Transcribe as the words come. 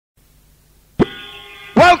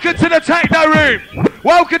Welcome to the Techno room.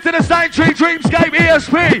 Welcome to the Sanctuary Dreamscape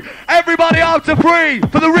ESP. Everybody after 3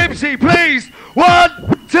 for the R1bbz, please.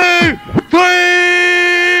 1, 2, 3.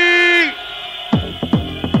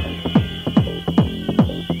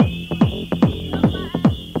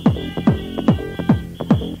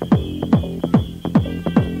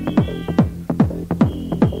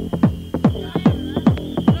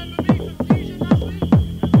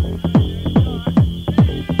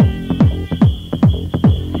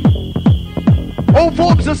 All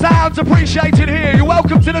forms of sounds appreciated here. You're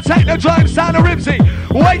welcome to the Techno Drone sound of R1bbz.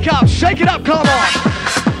 Wake up, shake it up, come on.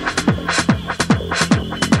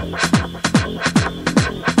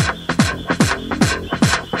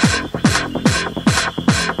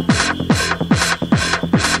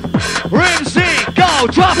 R1bbz, go,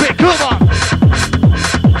 drop it, come on.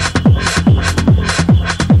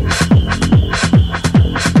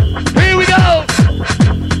 Here we go.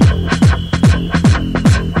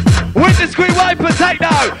 With the screen wave for Techno,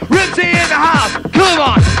 R1bbz in the house, come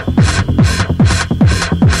on.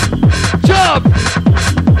 Jump.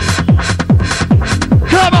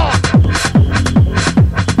 Come on.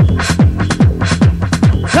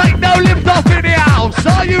 Techno lift off in the house,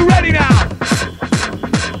 are you ready now?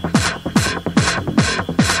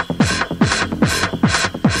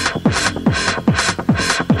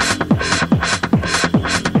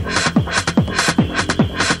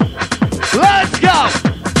 Let's go!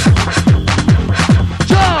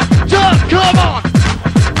 Jump, jump, come on!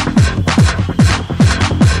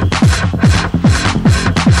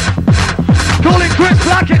 Calling Chris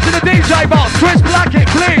Blackett to the DJ box. Chris Blackett,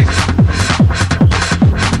 please.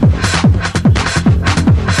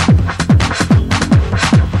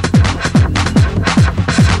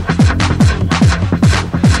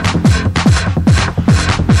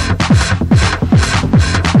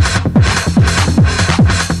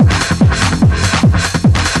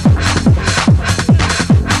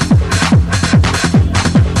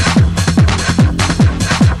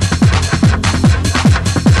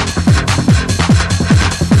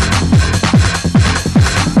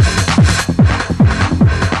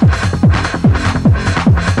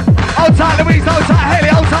 Hold tight, Louise, hold tight, Haley,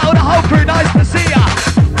 hold tight, all the whole crew, nice to see ya.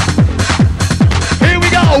 Here we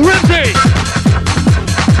go, R1bbz.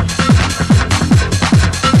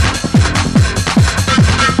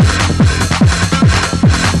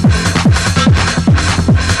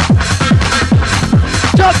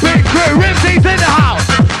 Jumping crew, R1bbz's in the house.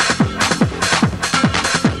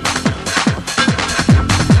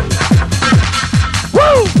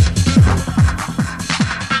 Woo!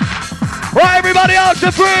 Right, everybody after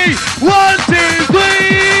 3. 1, 2, 3.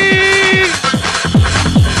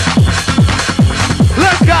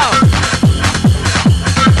 Let's go.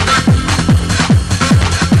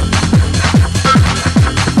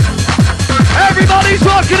 Everybody's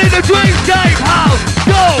rocking in the Dreamcape house.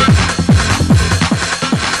 Go.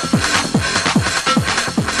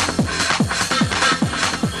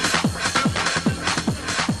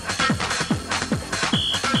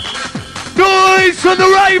 Noise from the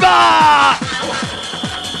raver.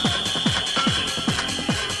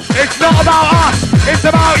 It's not about us, it's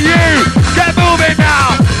about you. Get moving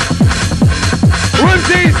now.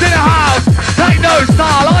 R1bbz's in the house. Techno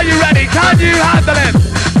style, are you ready? Can you handle it?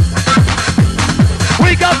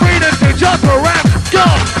 We got freedom to jump around. Go.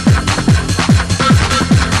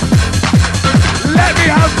 Let me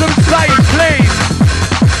have some space, please.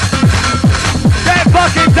 Get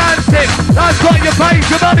fucking dancing. That's what you paid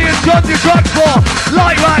your money and dropped your drugs for.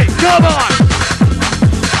 Lightweight, come on.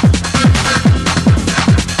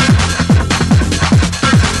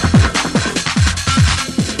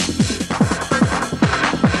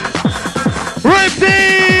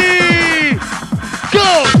 R1bbz! Go!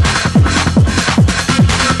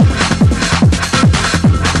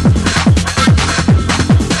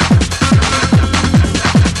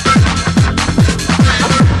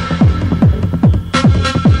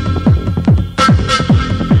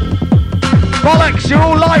 Bollocks, you're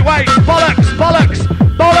all lightweight. Bollocks, bollocks,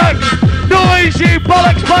 bollocks. Noise, you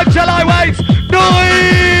bollocks, bunch of lightweights.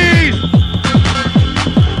 Noise!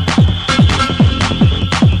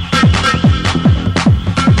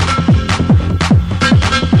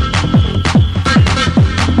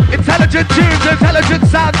 Intelligent tunes, intelligent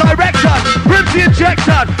sound direction, R1bbz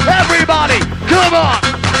injection, everybody, come on!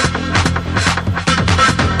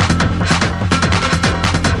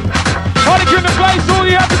 Party in the place, all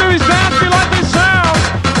you have to do is dance, feel like this sound.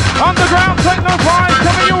 Underground techno vibe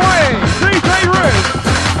coming your way. DJ R1bbz,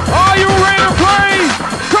 are you ready to play?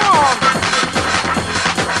 Come on!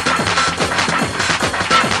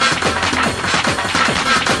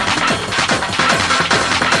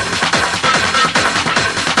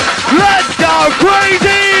 are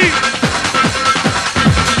crazy!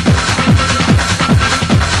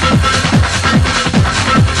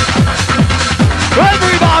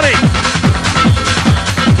 Everybody!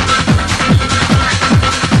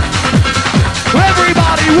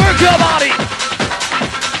 Everybody, work your body!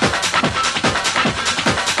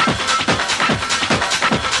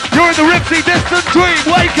 You're in the Ripsy Distant Dream.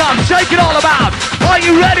 Wake up, shake it all about. Are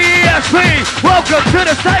you ready, ESP? Welcome to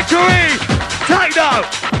the Sanctuary. Techno.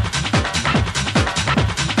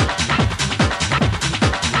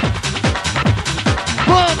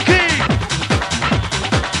 Funky.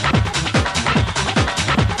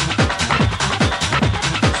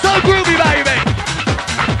 So groovy, baby.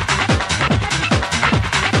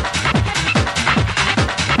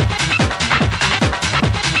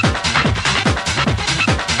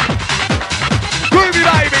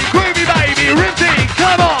 Groovy baby, Rinty,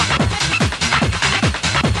 come on!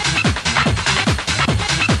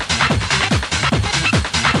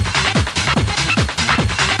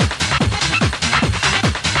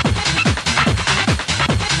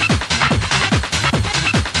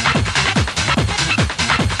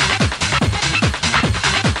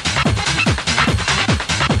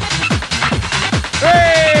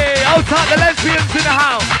 Hey, I'll take the lesbians in the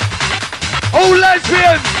house. All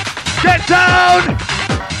lesbians, get down!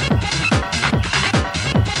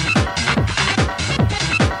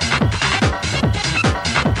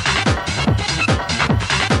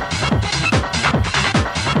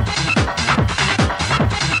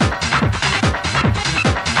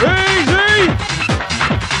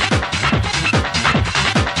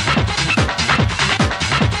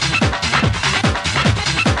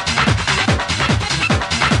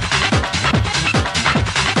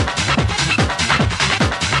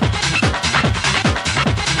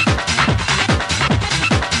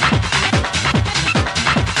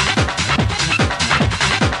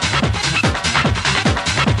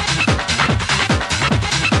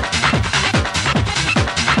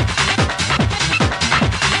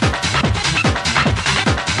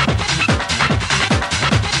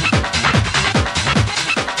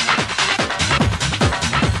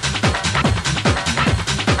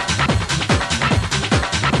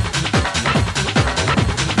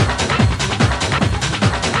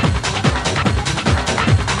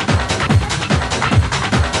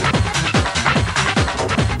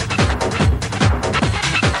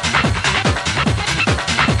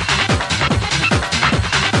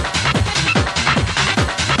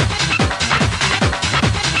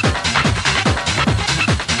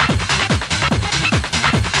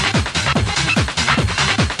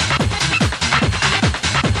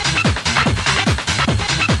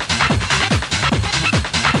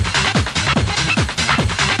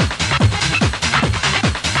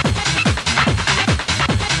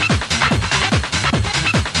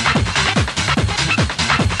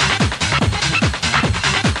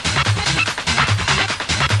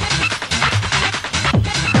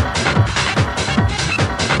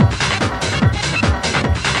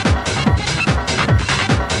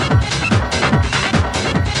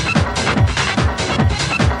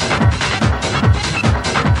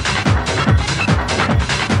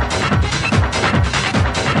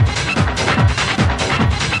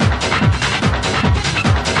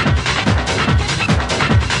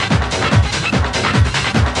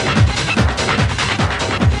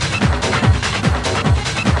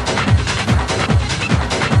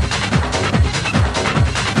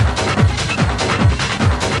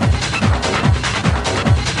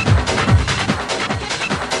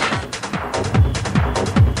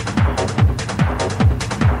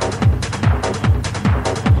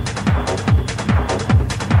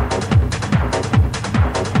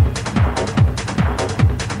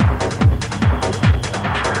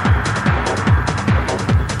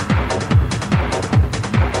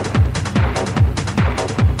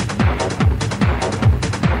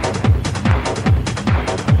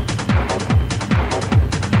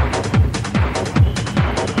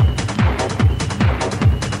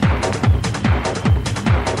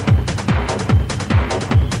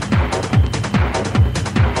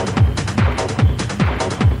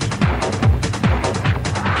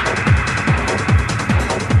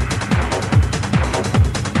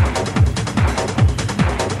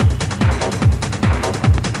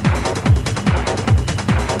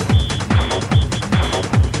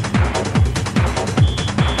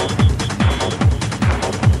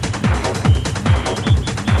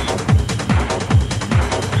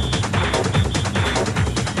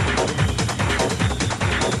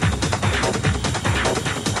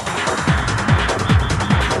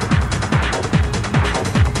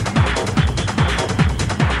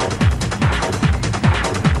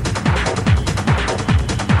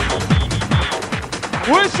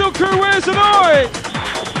 Bristol crew, where's the noise?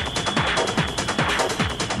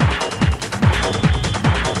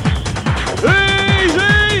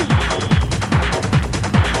 Easy!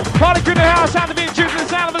 Party crew in the house, sound to be in tune to the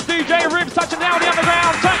sound of the DJ R1bbz touching down the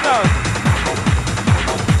underground techno.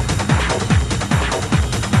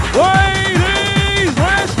 Ladies,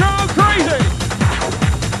 let's go crazy!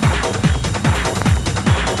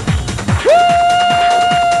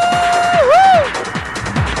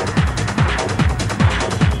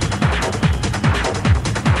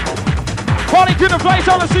 Party crew in the place,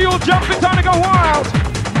 I want to see you all jumping, time to go wild.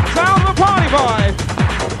 Sound of the party vibe.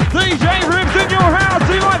 DJ R1bbz in your house,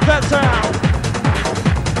 do you like that sound?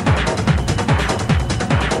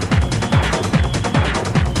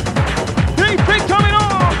 Keep it coming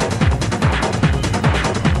on.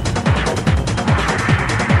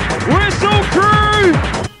 Whistle crew.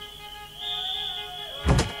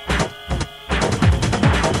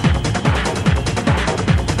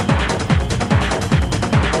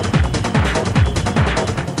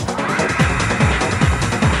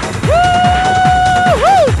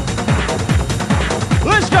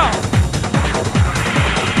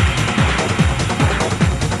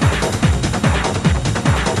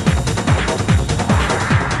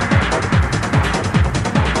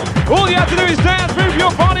 All you have to do is dance, move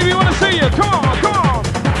your body, we want to see you. Come on, come on.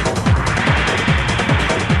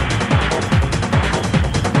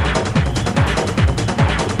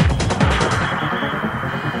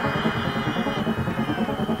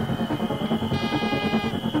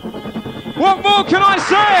 What more can I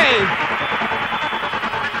say?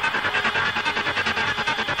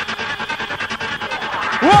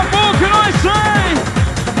 What more can I say?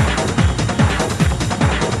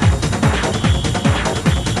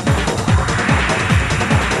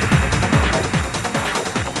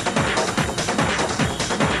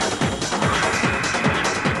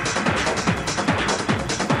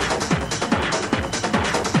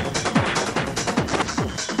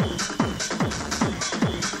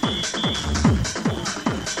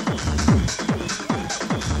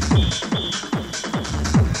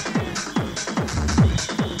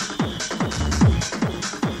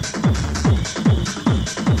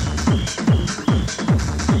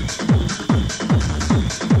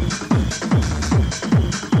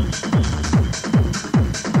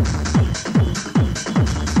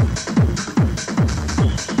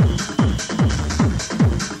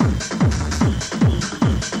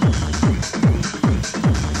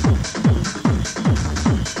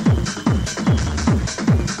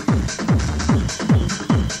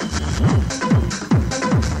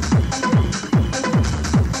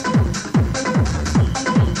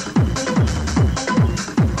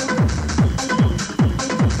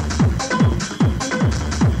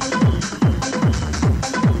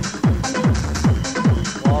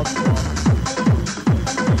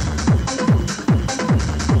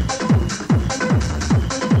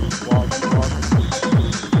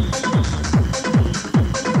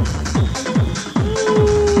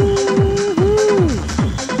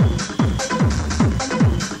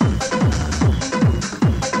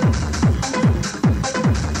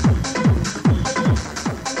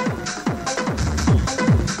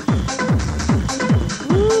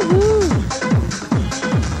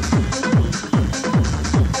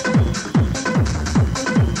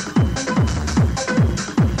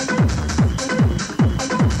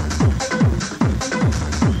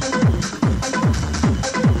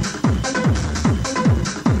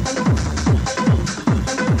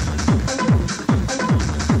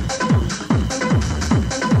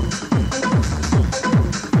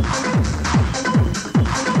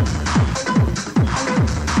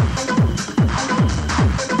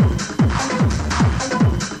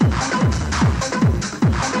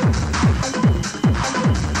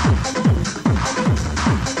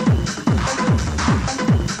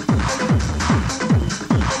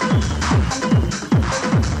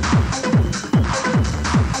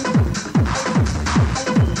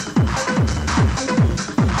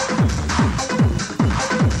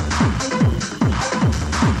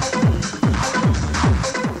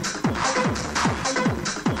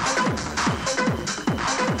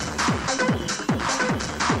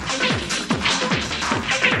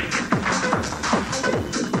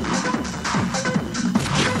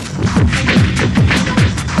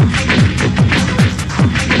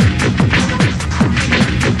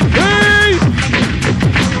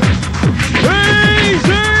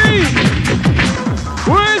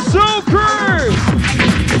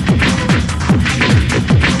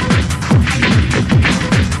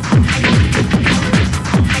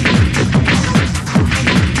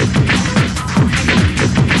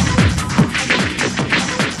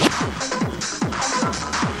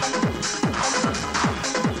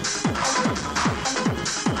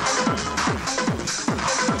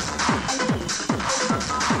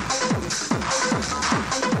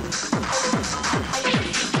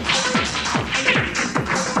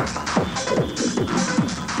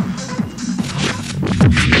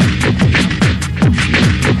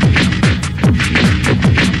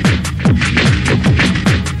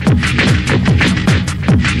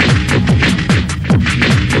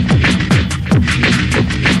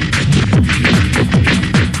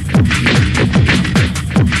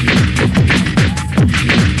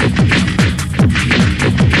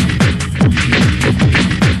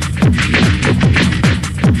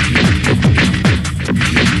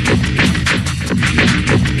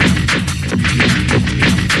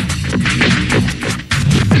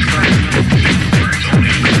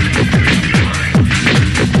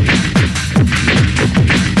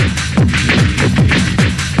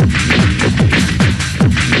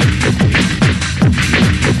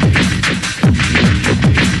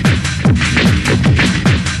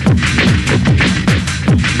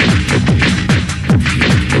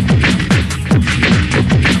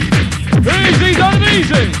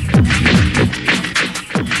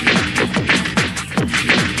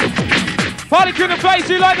 place.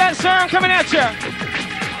 Do you like that sound coming at you?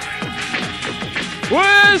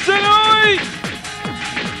 Where's the noise?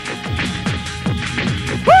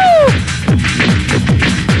 Woo!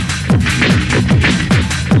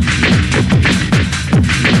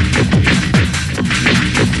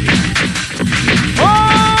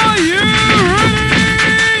 Are you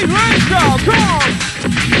ready? Let's go. Come on.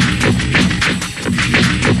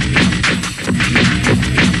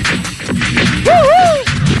 Woo-hoo!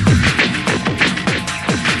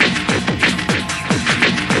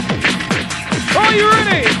 Are you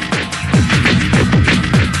ready?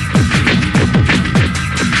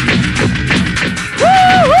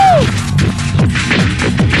 Woo-hoo!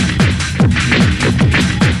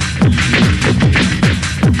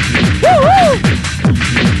 Woo-hoo!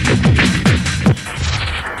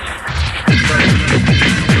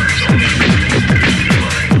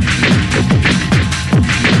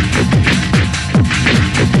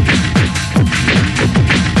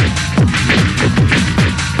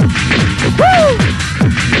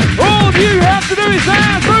 All you have to do is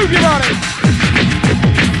dance, move your body.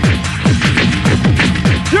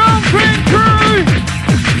 Jumping crew.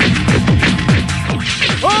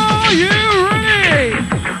 Are you ready?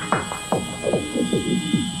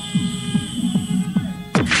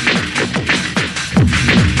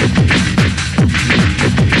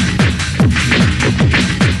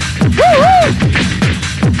 Woo-hoo!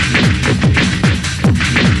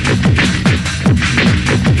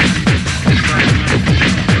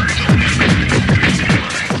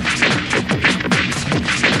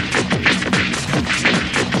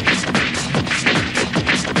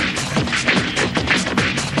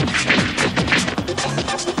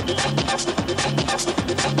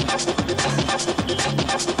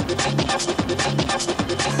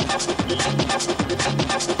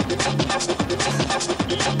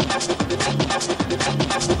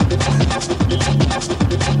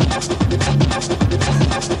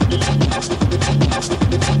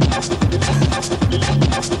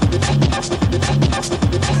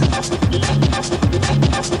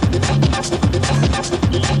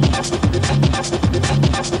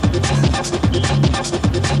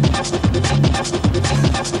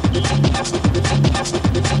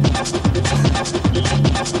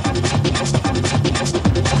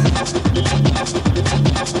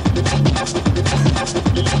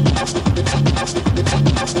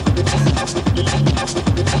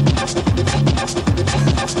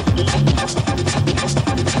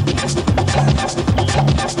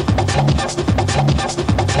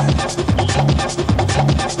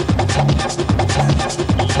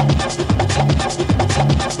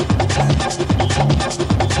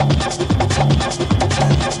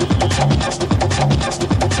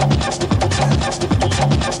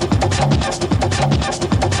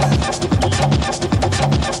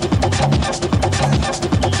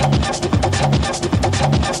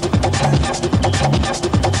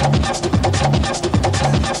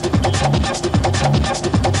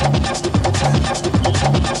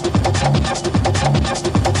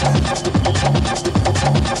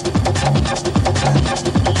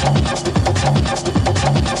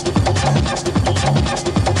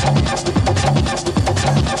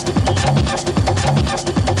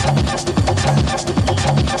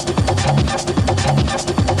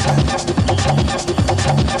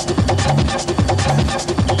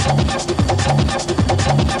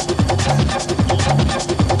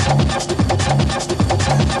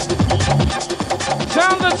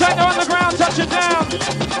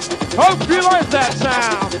 Hope you like that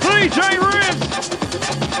sound. DJ R1bbz.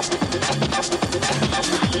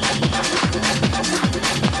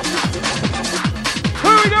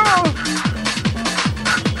 Here we go.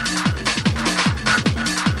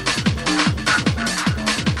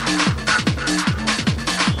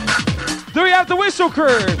 Do we have the whistle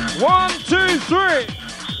crew? 1, 2, 3.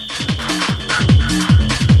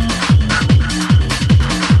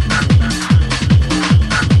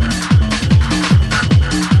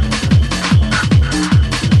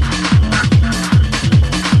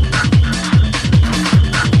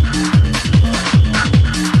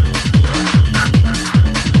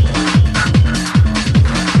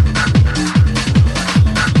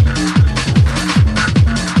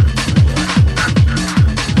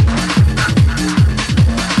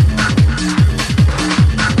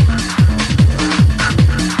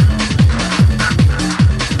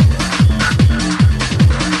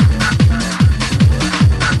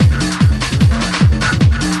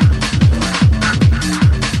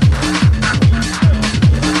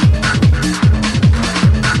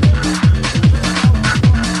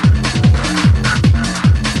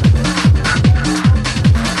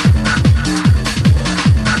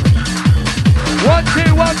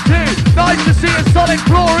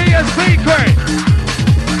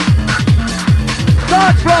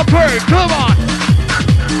 our crew, come on.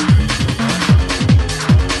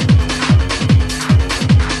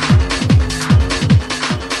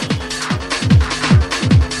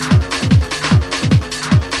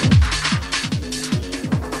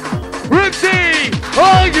 R1bbz,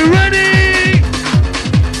 are you ready?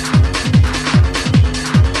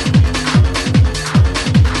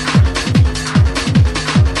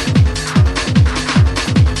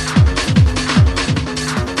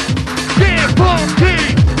 Get funky!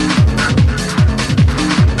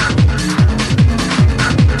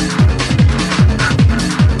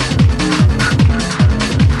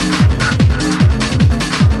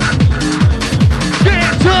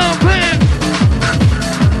 Get jumping!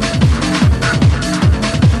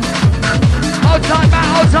 Hold tight, Matt,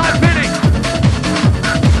 hold tight, Vinny.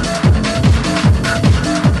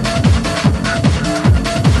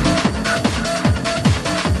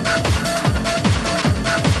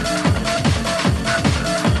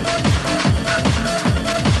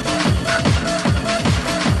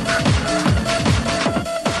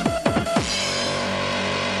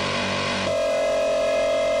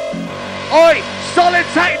 Oi, solid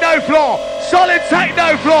techno floor, solid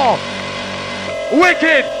techno floor.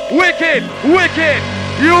 Wicked, wicked, wicked.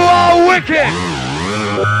 You are wicked.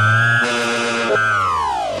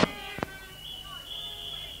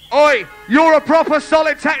 Oi, you're a proper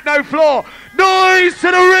solid techno floor. Noise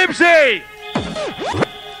to the R1bbz.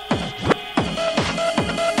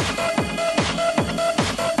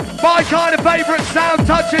 My kind of favourite sound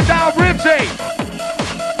touching down R1bbz.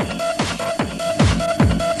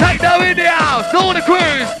 Techno in the house, all the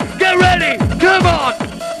crews, get ready, come on.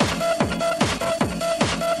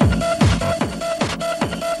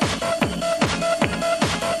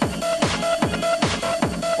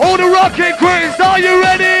 All the rocking crews, are you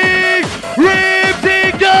ready?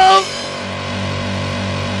 R1bbz, go!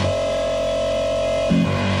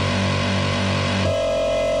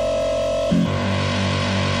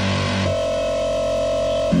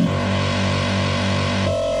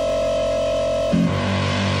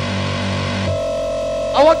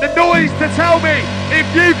 I want the noise to tell me if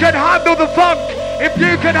you can handle the funk, if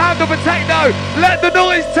you can handle the techno. Let the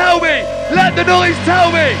noise tell me, let the noise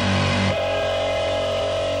tell me.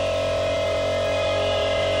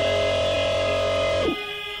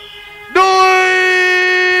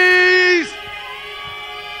 Noise!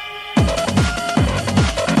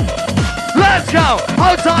 Let's go,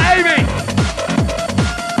 hold tight, Amy.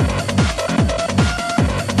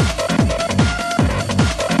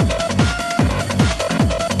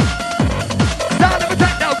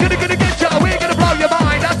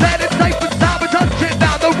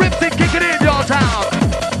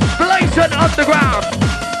 Underground,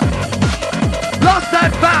 lost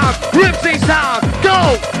and found, R1bbz sound,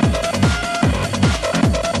 go!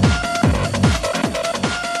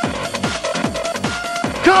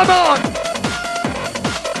 Come on!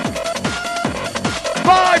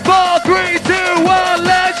 5, 4, 3, 2, 1,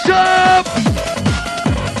 let's jump!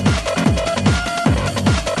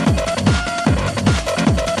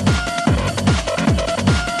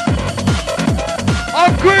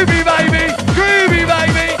 I'm groovy, baby! Groovy,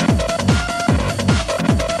 baby!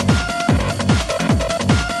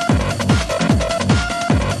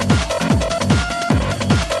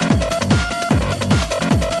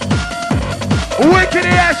 Wicked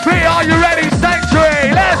ESP, are you ready?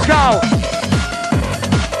 Sanctuary, let's go!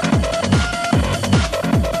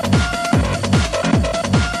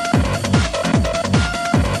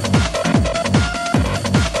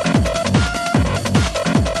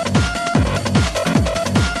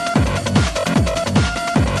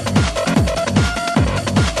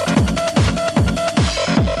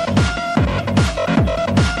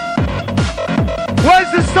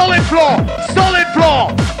 Where's the solid floor? Solid floor!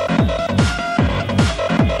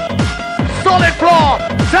 Solid floor,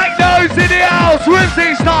 techno's in the house,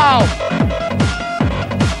 R1bbz style.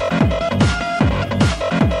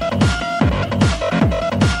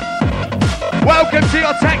 Welcome to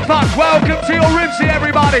your tech funk, welcome to your R1bbz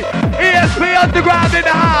everybody. ESP Underground in the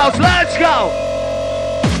house, let's go.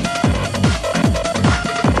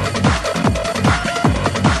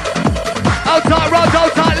 Hold tight, Rod,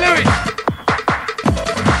 hold tight, Louis.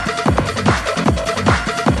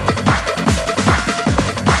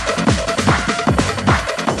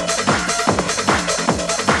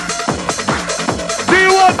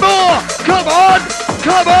 More! Come on!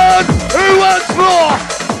 Come on! Who wants more?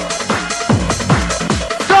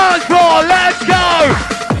 Dance floor, let's go!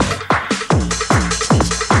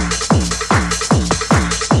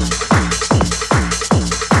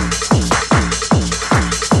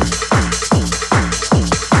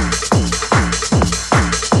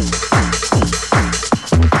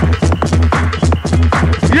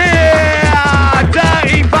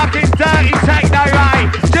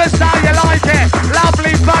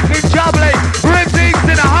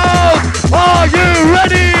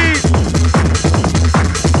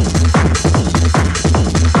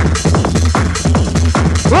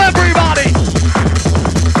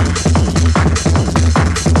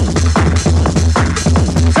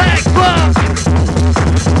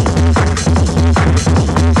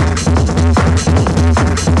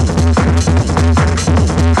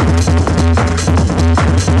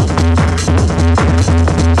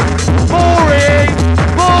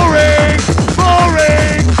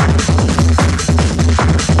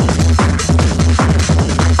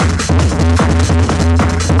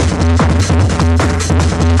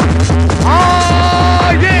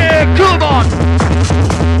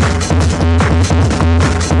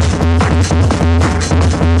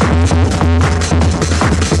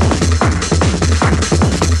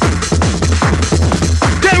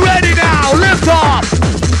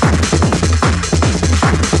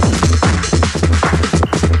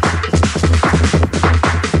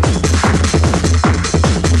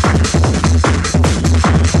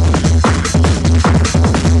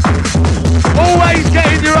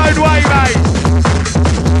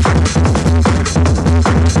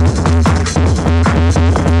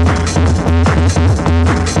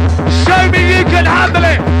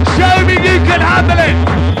 can handle it.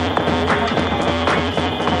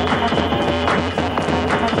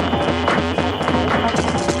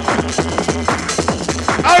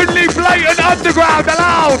 Only blatant underground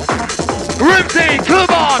allowed. R1bbz, come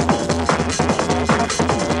on.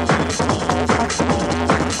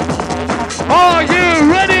 Are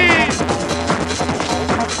you ready?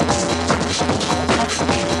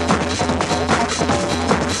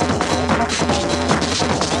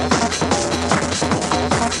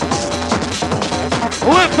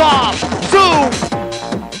 Lift off, zoom.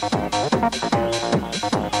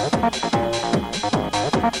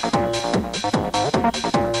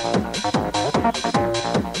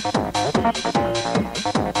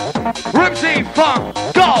 R1bbz, funk,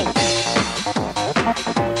 go.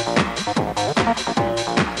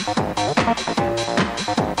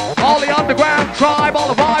 All the underground tribe, all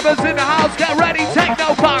the vibers in the house, get ready,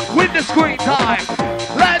 techno funk, window screen time.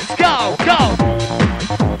 Let's go, go.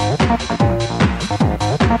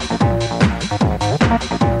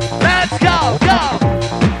 Let's go, go.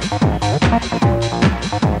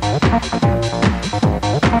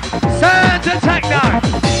 Turn to techno.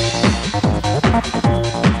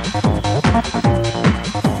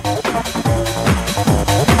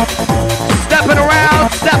 Stepping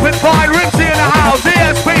around, stepping fine, R1bbz in the house,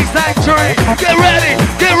 ESP Sanctuary. Get ready,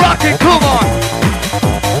 get rocking, come on.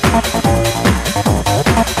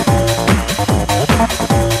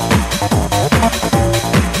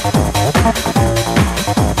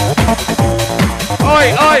 Oi,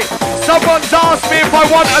 oi, someone's asked me if I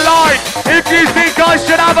want a line. If you think I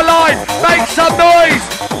should have a line, make some noise.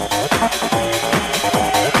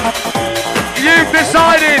 You've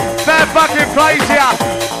decided, fair fucking plays here.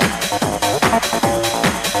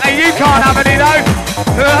 Hey, you can't have any though.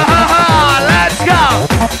 Let's go.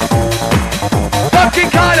 Fucking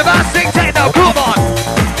kind of acid techno, come on.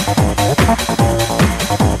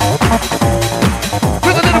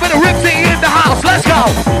 With a little bit of R1bbz in the house, let's go.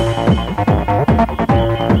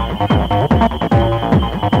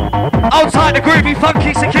 Hold tight the groovy,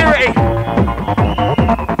 funky security.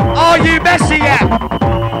 Are you messy yet?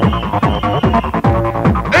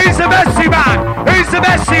 Who's the messy man? Who's the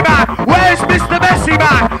messy man? Where's Mr. Messy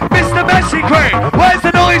Man? Mr. Messy Crew? Where's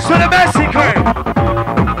the noise for the Messy Crew?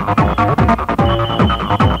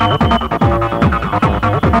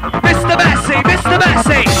 Mr. Messy, Mr.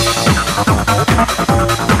 Messy.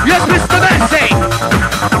 Yes, Mr. Messy.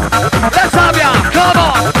 Let's have ya, come on.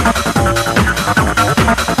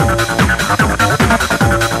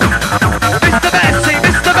 Mr.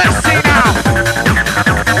 Messy now.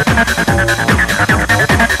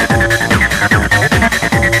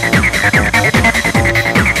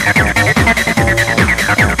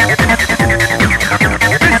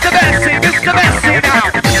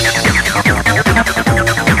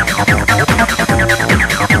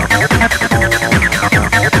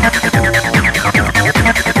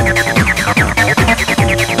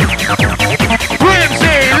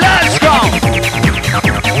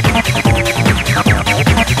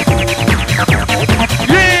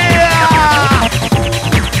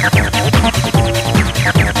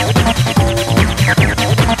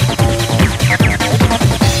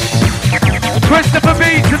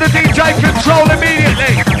 Control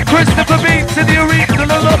immediately. Christopher B to the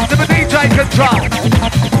original up to the DJ control.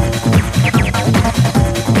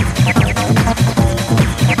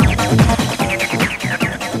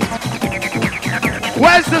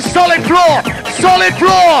 Where's the solid floor? Solid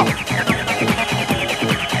floor.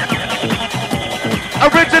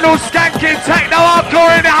 Original skanking techno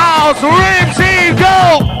hardcore in the house. R1bbz,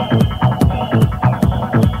 go.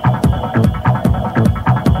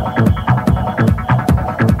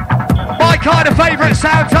 Kind of favourite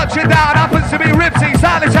sound touching down happens to be R1bbz,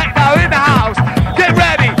 sound of techno in the house. Get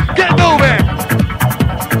ready, get moving.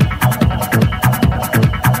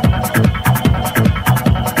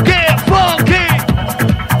 Get funky.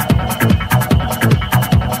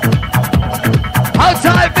 Hold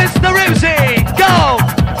tight, Mr. R1bbz, go.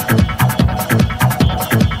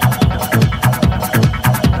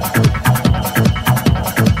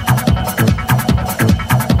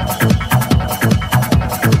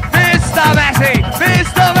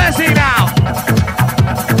 Mr. Messy now.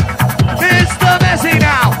 Mr. Messy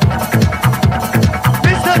now.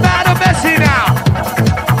 Mr. Madam Messy now.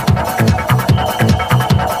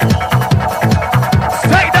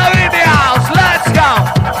 Techno in the house, let's go.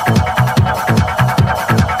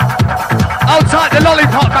 Hold tight the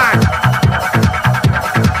lollipop man.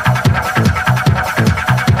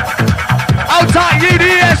 Hold tight you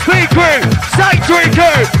the ESP crew, Sanctuary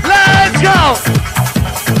crew, let's go.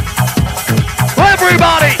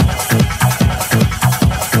 Everybody!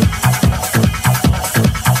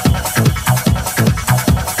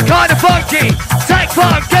 funky. Tech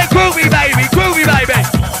funk, get groovy, baby. Groovy, baby.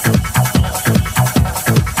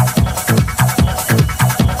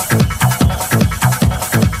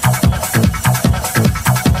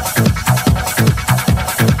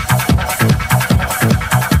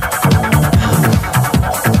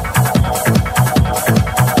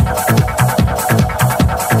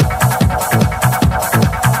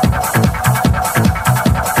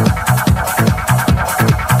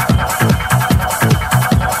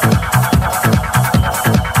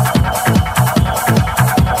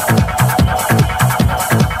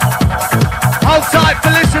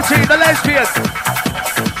 The lesbian,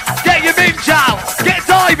 get your minge out, get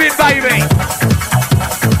diving, baby.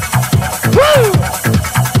 Woo!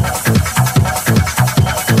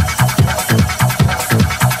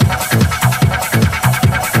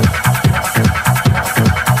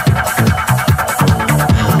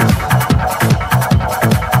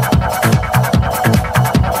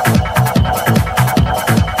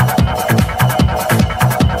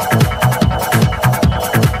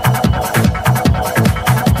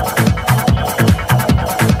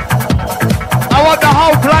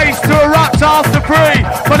 After three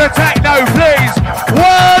for the techno, please.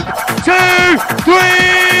 1, 2, 3.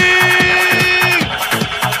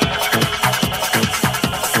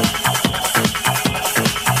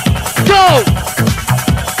 Go!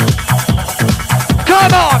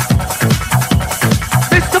 Come on!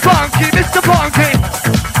 Mr. Funky, Mr. Funky.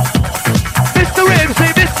 Mr.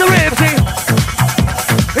 R1bbz, Mr. R1bbz.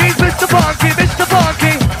 He's Mr. Funky, Mr.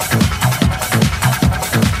 Funky.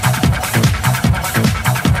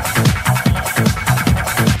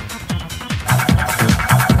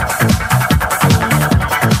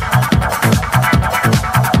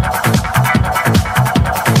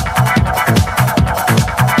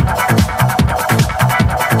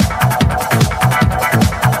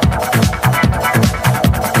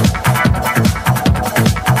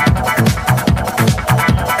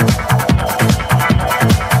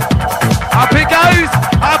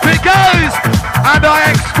 And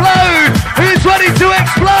I explode! Who's ready to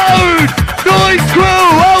explode? Noise crew,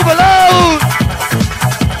 overload!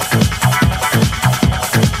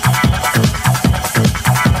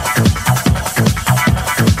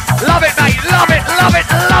 Love it, mate, love it, love it,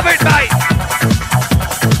 love it, mate!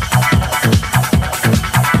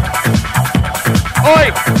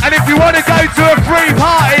 Oi, and if you want to go to a free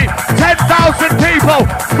party, 10,000 people,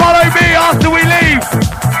 follow me after we leave!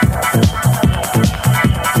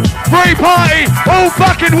 Free party all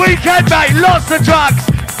fucking weekend, mate. Lots of drugs.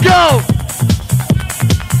 Go!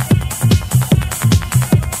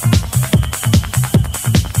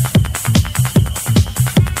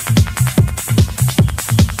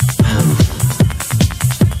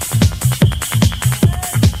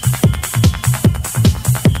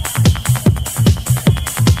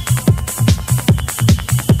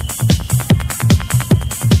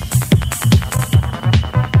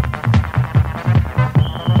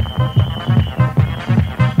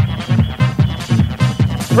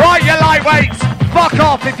 Right, you lightweights, fuck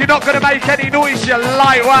off if you're not going to make any noise, you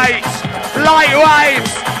lightweights.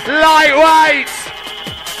 Lightweights, lightweights.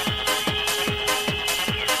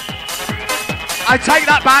 I take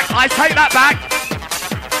that back, I take that back.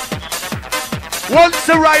 Once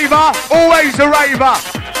a raver, always a raver.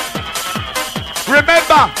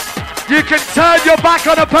 Remember, you can turn your back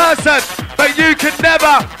on a person, but you can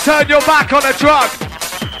never turn your back on a drug.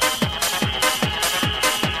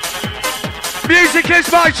 Music is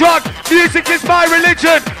my drug, music is my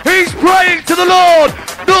religion. He's praying to the Lord.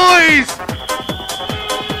 Noise!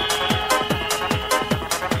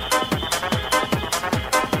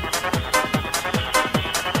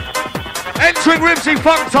 Entering R1bbz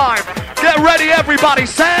funk time. Get ready, everybody.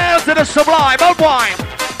 Sounds of the sublime. Unwind.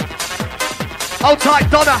 Hold tight,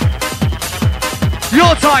 Donna.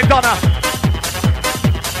 Your time, Donna.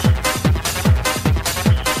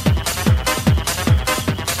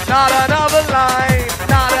 Not another line,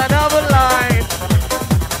 not another line.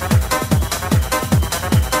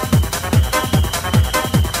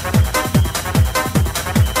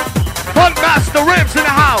 Funk master R1bbz in the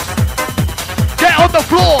house. Get on the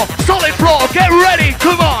floor, solid floor, get ready,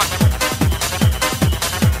 come on.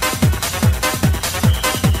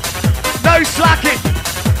 No slacking.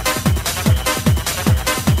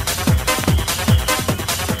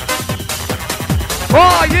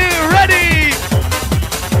 Are you ready?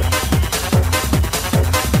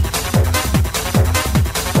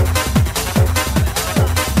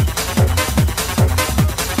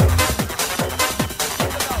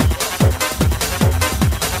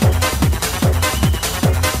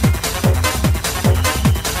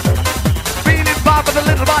 Feeling vibe with a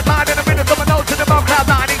little bad mind in a minute of a note to the mouth cloud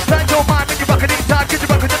 9. Expand your mind.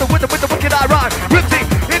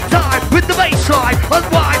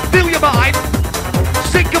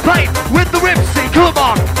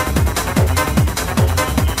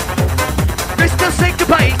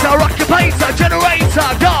 syncopator, occupator,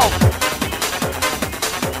 generator, go!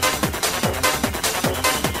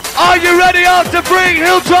 Are you ready after 3?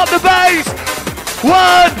 He'll drop the bass.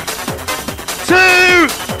 1, 2,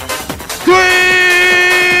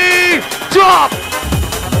 3, drop!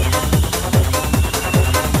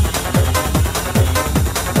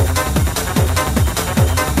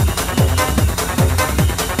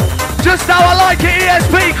 Just how I like it,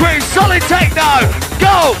 ESP crew, solid techno,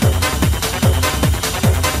 go!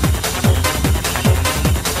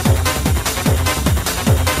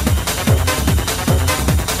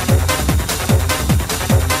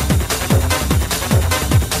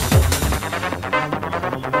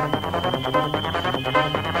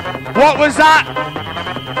 What was that?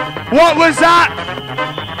 What was that?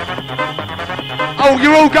 Oh,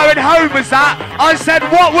 you're all going home, was that? I said,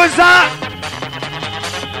 what was that?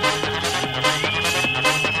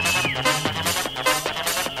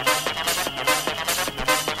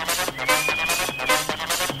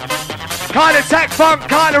 Kind of tech funk,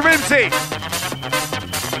 kind of rimsy.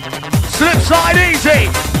 Slip slide easy.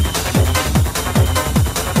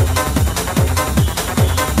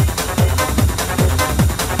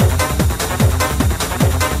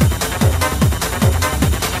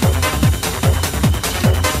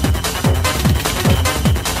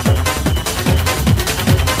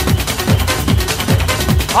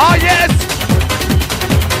 Oh yes!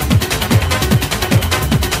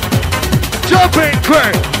 Jumping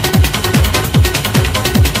crew!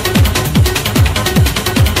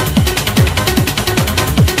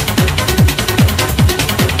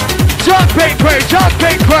 Jumping crew,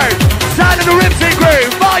 jumping crew! Sound of the Rimsy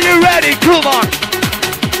groove, are you ready? Come on!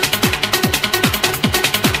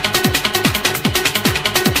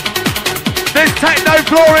 This techno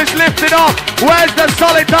floor is lifted off. Where's the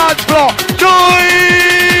solid dance floor? Noise!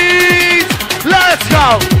 Let's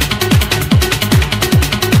go!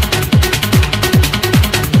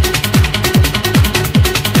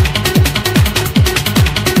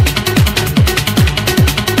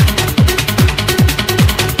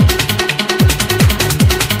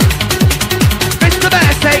 Mr.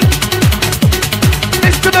 Messi!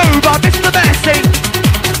 Mr. Mover, Mr. Messi!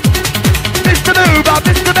 Mr. Mover,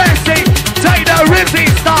 Mr. Messi! Techno Rimsy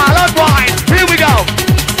style, unwind! Here we go!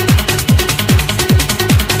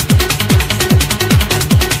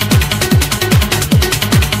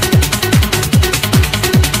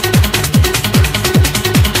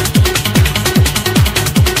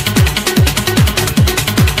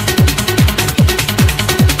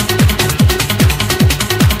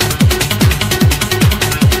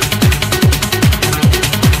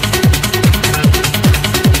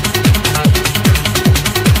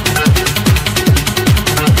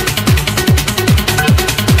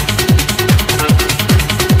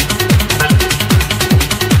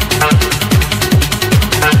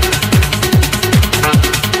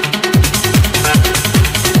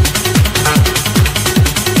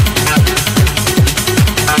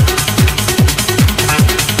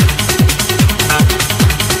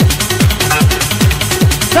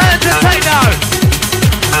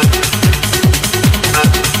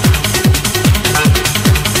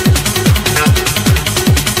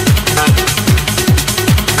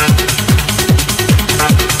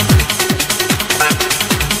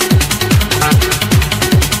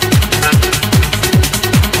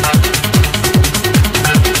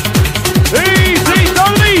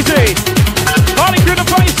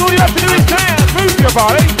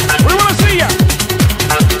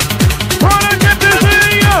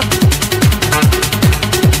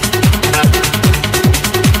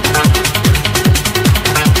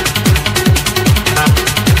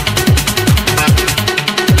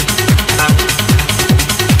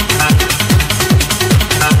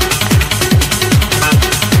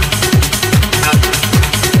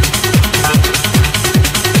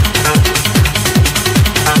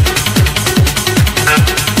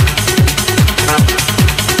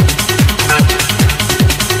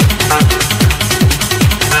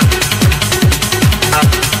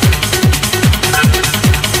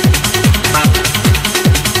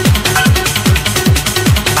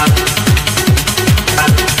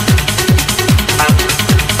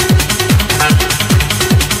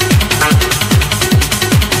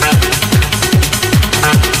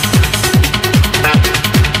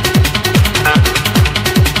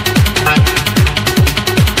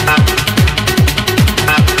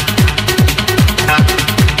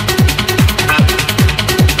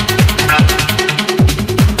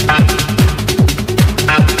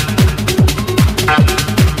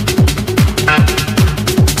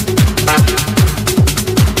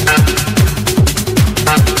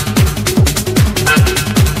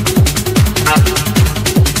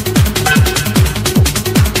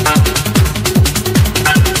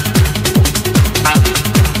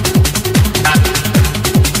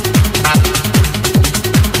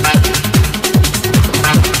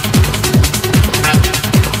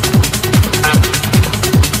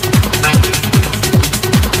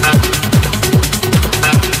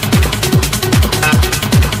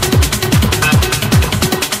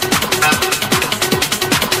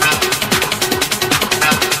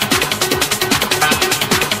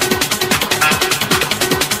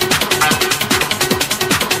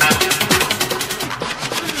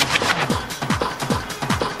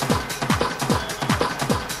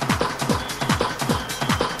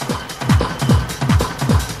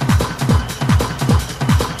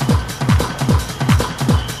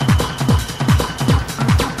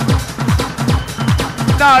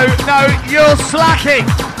 No, you're slacking.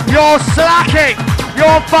 You're slacking.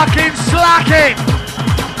 You're fucking slacking.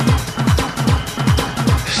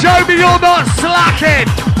 Show me you're not slacking.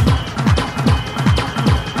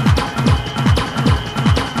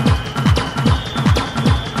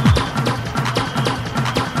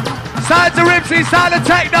 Sound to R1bbz, sound to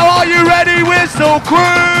Techno, are you ready, Whistle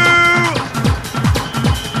Crew?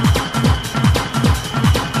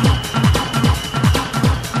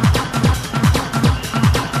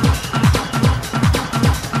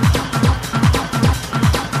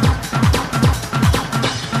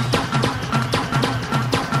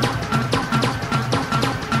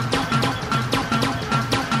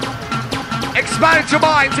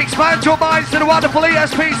 Expand your minds to the wonderful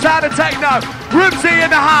ESP sound of Techno. R1bbz in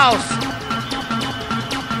the house.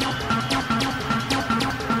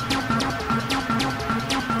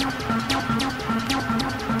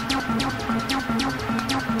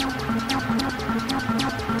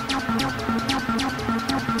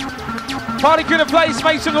 Party crew in place,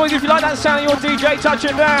 make some noise if you like that sound of your DJ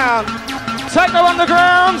touching down. Techno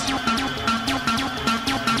Underground.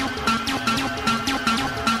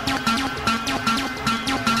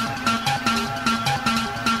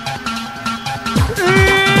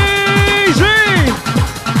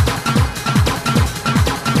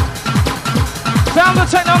 Sound the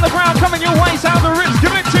Techno on the ground coming your way, sound the R1bbz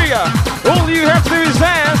giving it to you. All you have to do is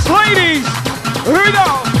dance. Ladies, here we go.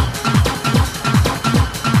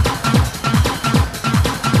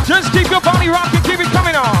 Just keep your body rocking, keep it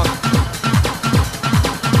coming on.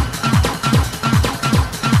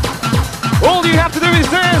 All you have to do is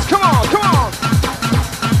dance. Come on, come on.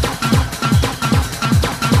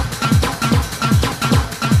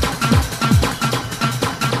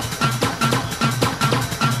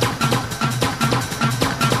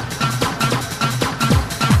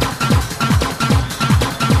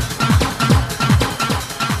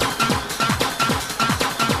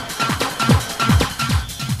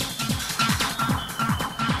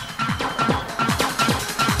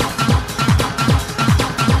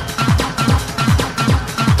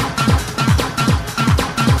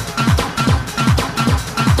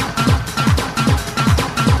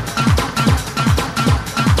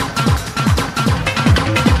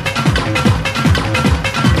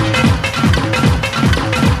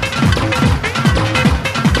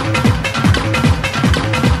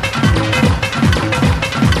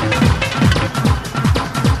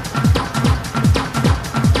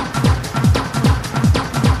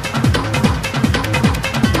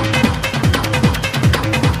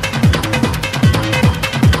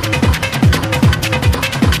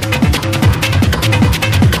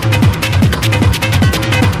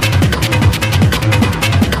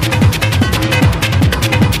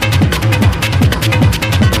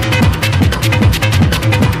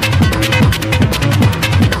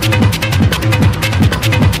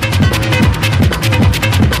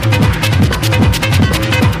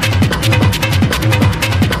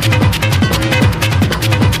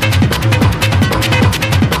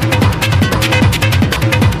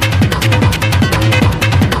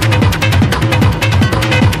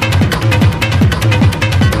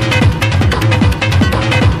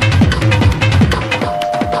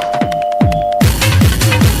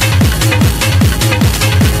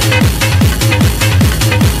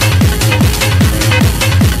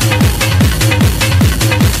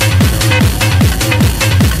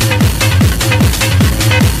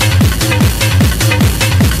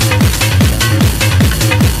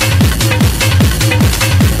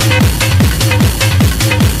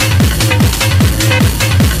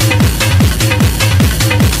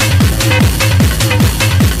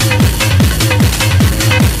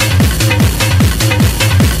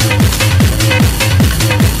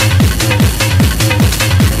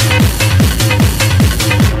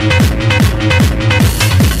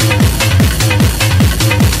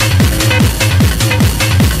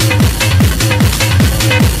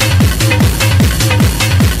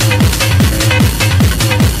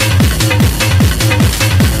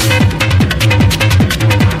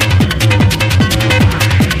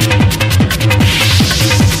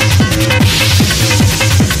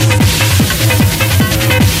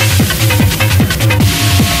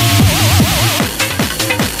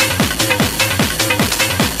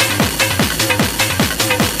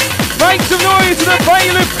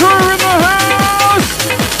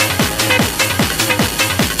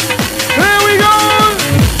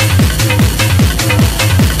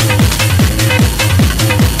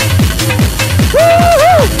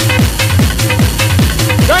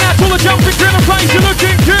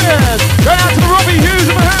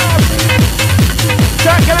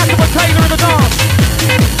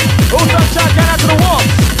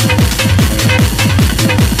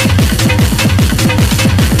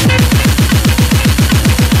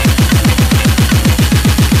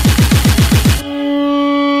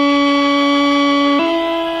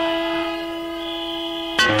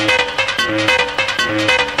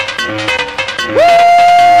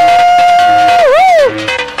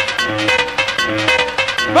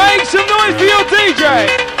 Make some noise for your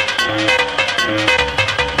DJ.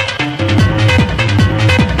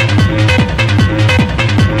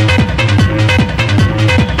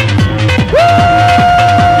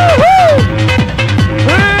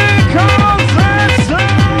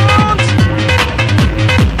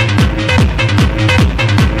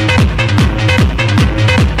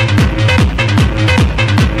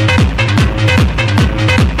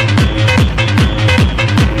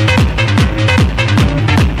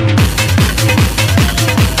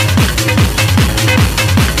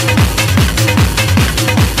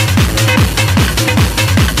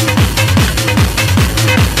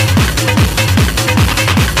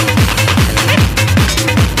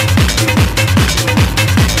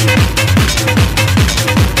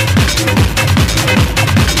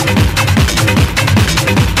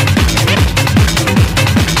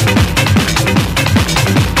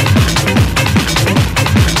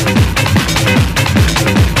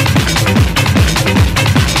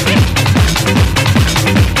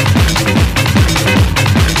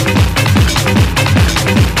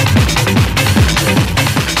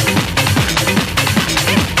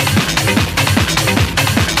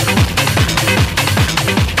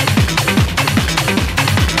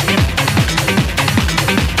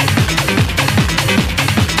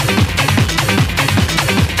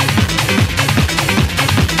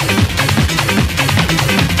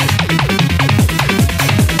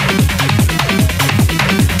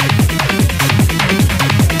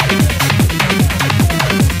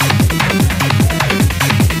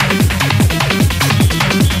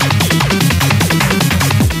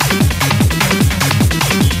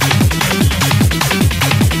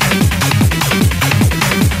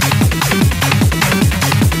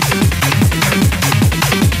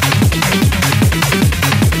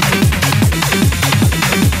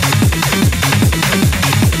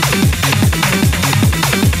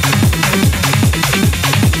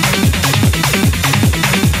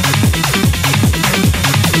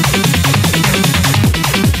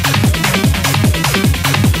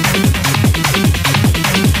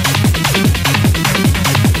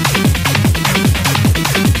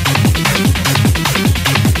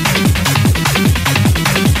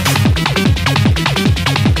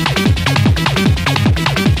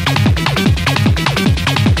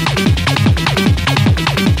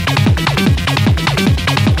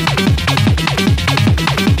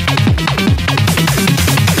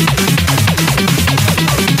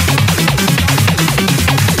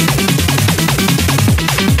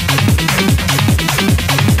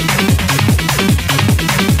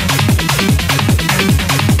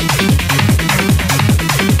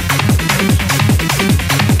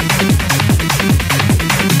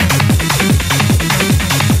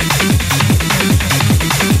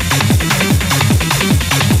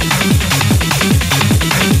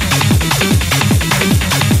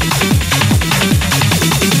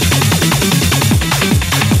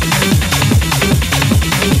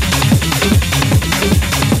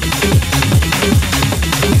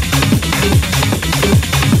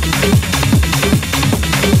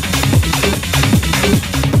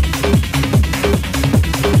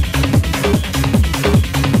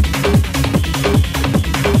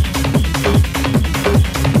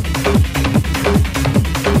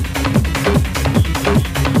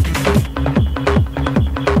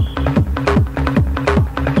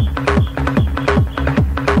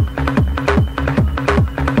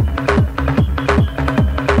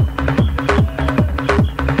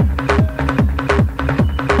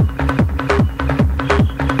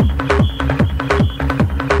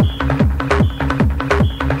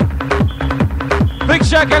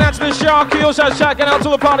 Shout out to the Sharky, also shout out to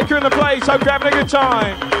the party crew in the place. Hope you're having a good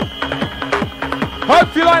time.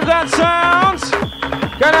 Hope you like that sound.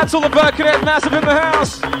 Going out to all the Birkenhead massive in the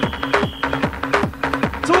house.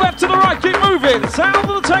 To the left, to the right, keep moving. Sound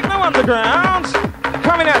of the Techno Underground.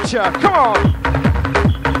 Coming at you, come on.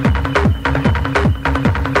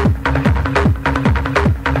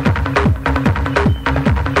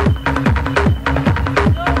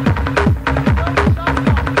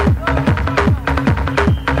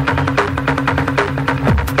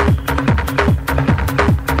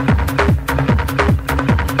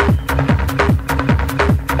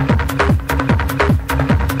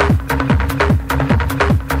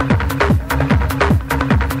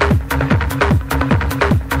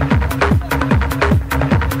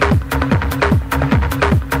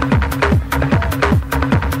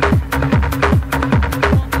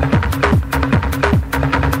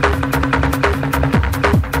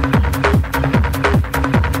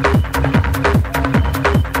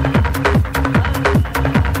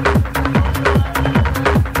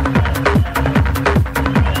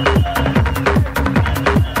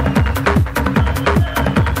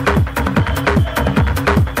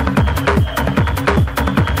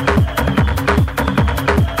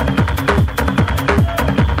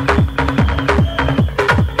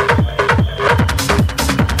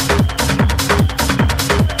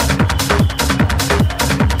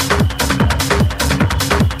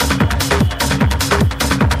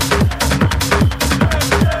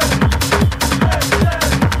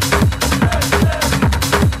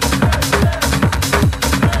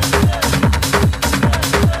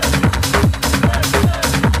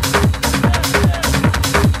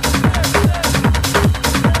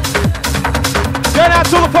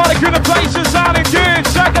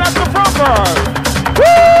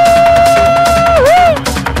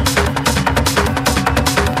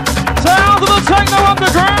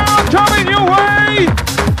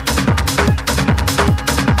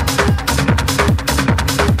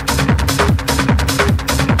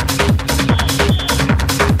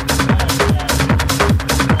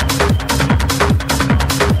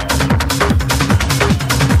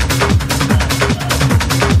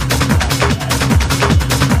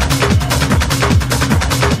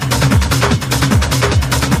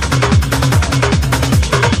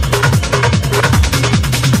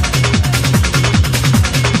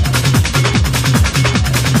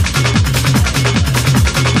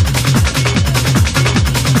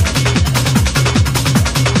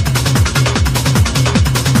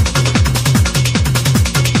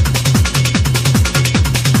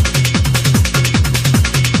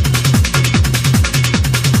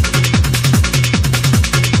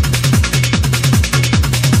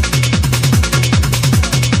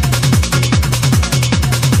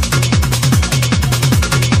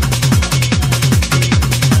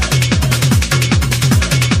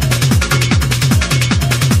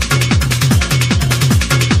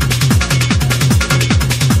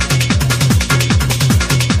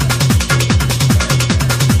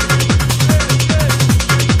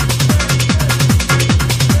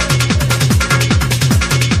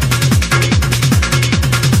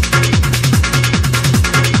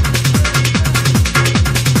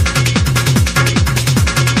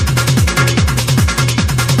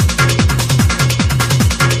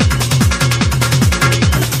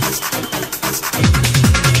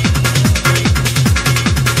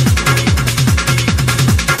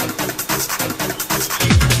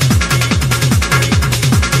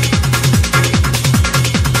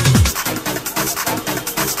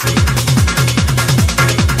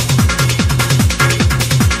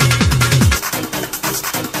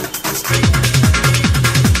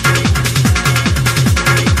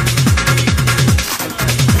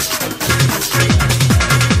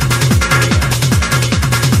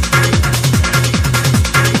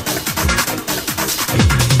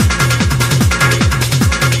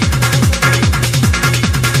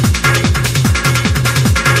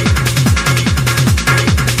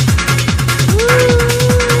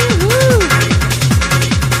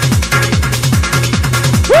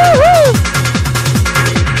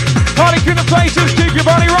 the places. Keep your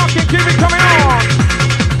body rocking, keep it coming on.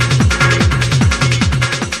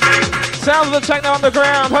 Sounds of the Techno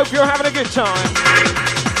Underground. Hope you're having a good time.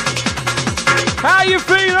 How you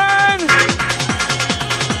feeling?